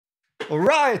All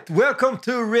right, welcome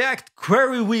to React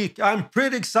Query Week. I'm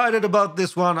pretty excited about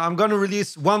this one. I'm going to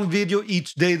release one video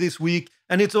each day this week,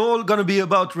 and it's all going to be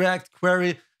about React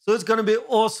Query. So it's going to be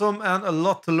awesome and a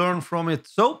lot to learn from it.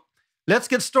 So let's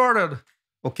get started.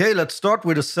 Okay, let's start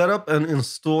with the setup and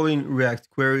installing React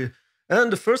Query.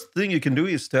 And the first thing you can do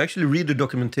is to actually read the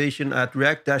documentation at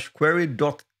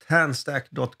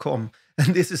react-query.tanstack.com.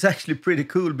 And this is actually pretty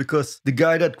cool because the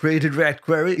guy that created React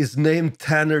Query is named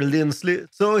Tanner Linsley.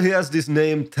 So he has this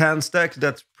name Tanstack.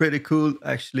 That's pretty cool,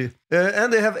 actually.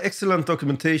 And they have excellent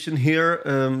documentation here.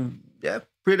 Yeah,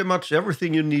 pretty much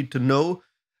everything you need to know.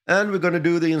 And we're going to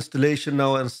do the installation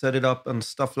now and set it up and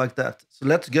stuff like that. So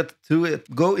let's get to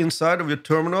it. Go inside of your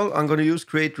terminal. I'm going to use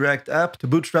create React app to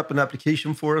bootstrap an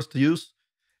application for us to use.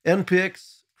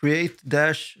 npx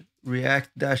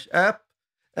create-react-app.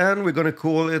 And we're going to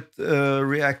call it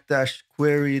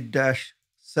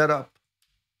react-query-setup.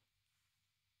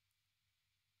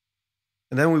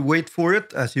 And then we wait for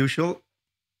it as usual.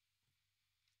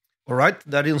 All right,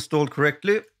 that installed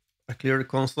correctly. I clear the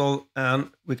console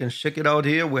and we can check it out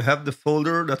here. We have the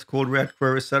folder that's called React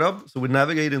Query Setup. So we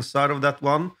navigate inside of that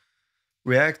one,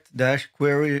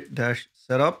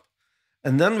 React-Query-Setup.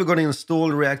 And then we're going to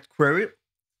install React Query.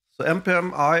 So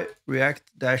npm I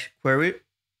React-Query.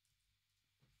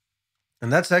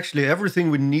 And that's actually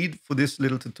everything we need for this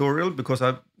little tutorial because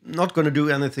I'm not going to do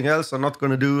anything else. I'm not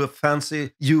going to do a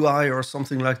fancy UI or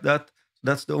something like that. So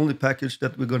that's the only package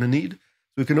that we're going to need.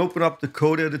 So we can open up the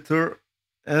code editor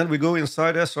and we go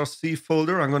inside src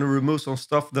folder. I'm going to remove some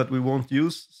stuff that we won't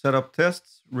use. Set up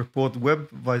tests, report web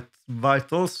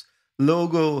vitals,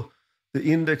 logo, the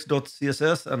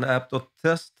index.css and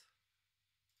app.test.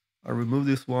 I'll remove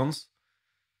these ones.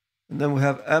 And then we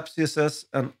have app.css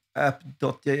and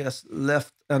app.js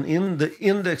left, and in the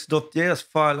index.js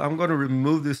file I'm going to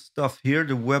remove this stuff here,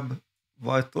 the web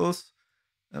vitals,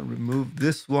 and remove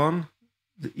this one,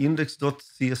 the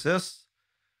index.css.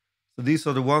 So these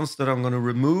are the ones that I'm going to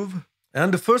remove.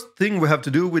 And the first thing we have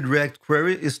to do with React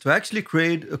Query is to actually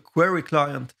create a query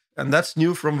client, and that's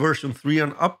new from version 3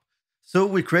 and up. So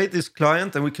we create this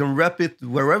client and we can wrap it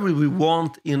wherever we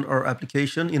want in our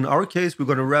application. In our case, we're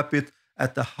going to wrap it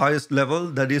at the highest level,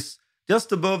 that is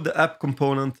just above the app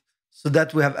component, so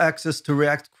that we have access to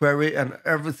React Query and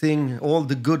everything, all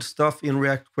the good stuff in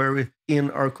React Query in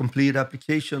our complete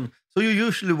application. So you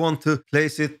usually want to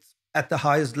place it at the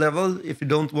highest level if you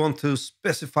don't want to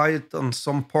specify it on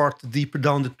some part deeper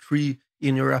down the tree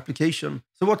in your application.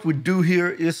 So what we do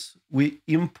here is we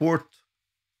import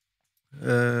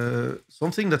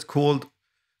something that's called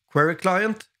Query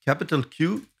Client, capital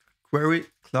Q, Query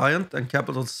Client, and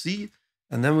capital C.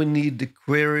 And then we need the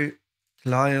Query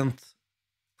Client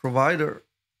provider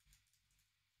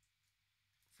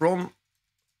from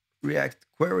React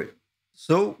Query.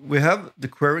 So we have the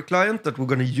query client that we're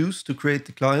going to use to create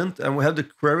the client, and we have the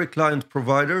query client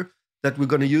provider that we're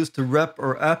going to use to wrap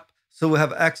our app. So we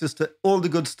have access to all the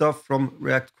good stuff from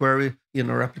React Query in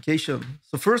our application.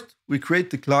 So first we create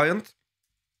the client,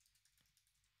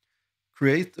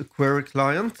 create a query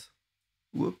client,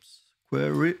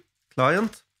 query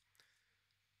client.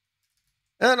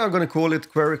 And I'm going to call it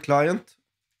query client.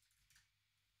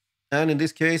 And in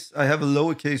this case, I have a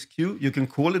lowercase q. You can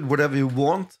call it whatever you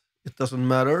want. It doesn't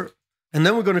matter. And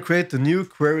then we're going to create a new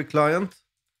query client.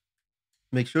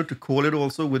 Make sure to call it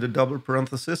also with a double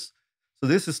parenthesis. So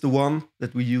this is the one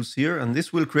that we use here. And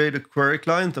this will create a query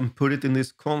client and put it in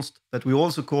this const that we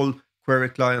also call query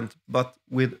client, but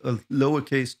with a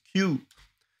lowercase q.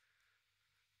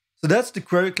 So that's the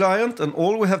query client, and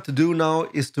all we have to do now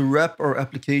is to wrap our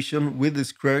application with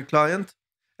this query client.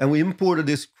 And we imported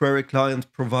this query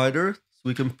client provider, so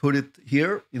we can put it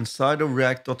here inside of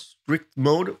React.strict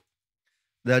mode.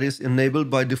 That is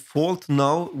enabled by default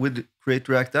now with Create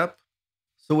React App.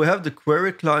 So we have the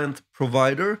query client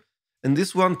provider, and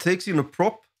this one takes in a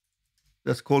prop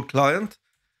that's called client.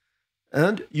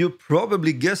 And you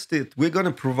probably guessed it, we're going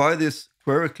to provide this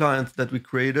query client that we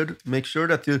created. Make sure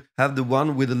that you have the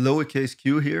one with a lowercase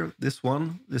q here, this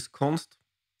one, this const.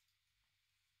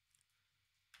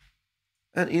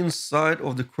 And inside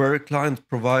of the query client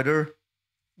provider,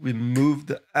 we move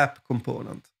the app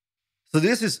component. So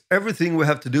this is everything we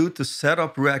have to do to set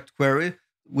up React Query.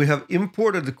 We have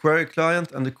imported the query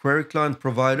client and the query client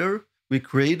provider. We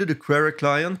created a query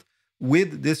client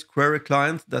with this query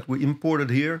client that we imported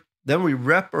here. Then we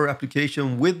wrap our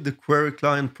application with the query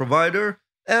client provider,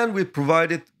 and we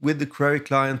provide it with the query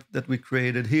client that we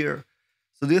created here.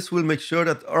 So this will make sure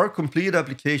that our complete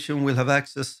application will have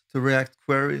access to React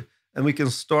Query, and we can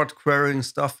start querying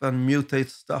stuff and mutate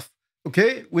stuff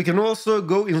Okay, we can also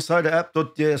go inside the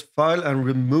app.js file and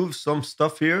remove some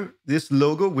stuff here. This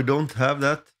logo, we don't have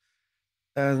that.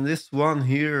 And this one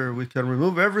here, we can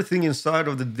remove everything inside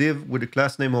of the div with the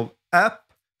class name of app.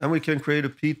 And we can create a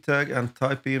p tag and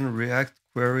type in React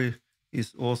query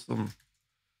is awesome.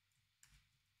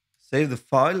 Save the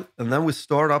file, and then we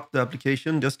start up the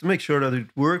application just to make sure that it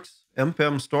works.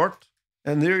 npm start.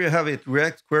 And there you have it.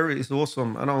 React query is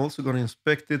awesome. And I'm also going to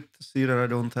inspect it to see that I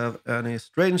don't have any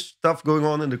strange stuff going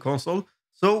on in the console.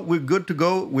 So we're good to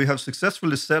go. We have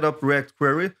successfully set up React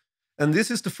query. And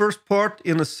this is the first part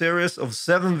in a series of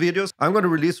 7 videos. I'm going to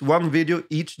release 1 video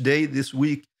each day this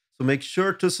week. So make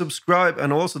sure to subscribe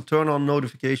and also turn on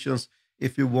notifications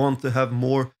if you want to have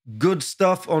more good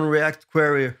stuff on React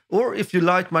query, or if you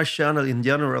like my channel in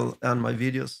general and my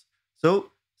videos.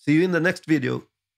 So see you in the next video.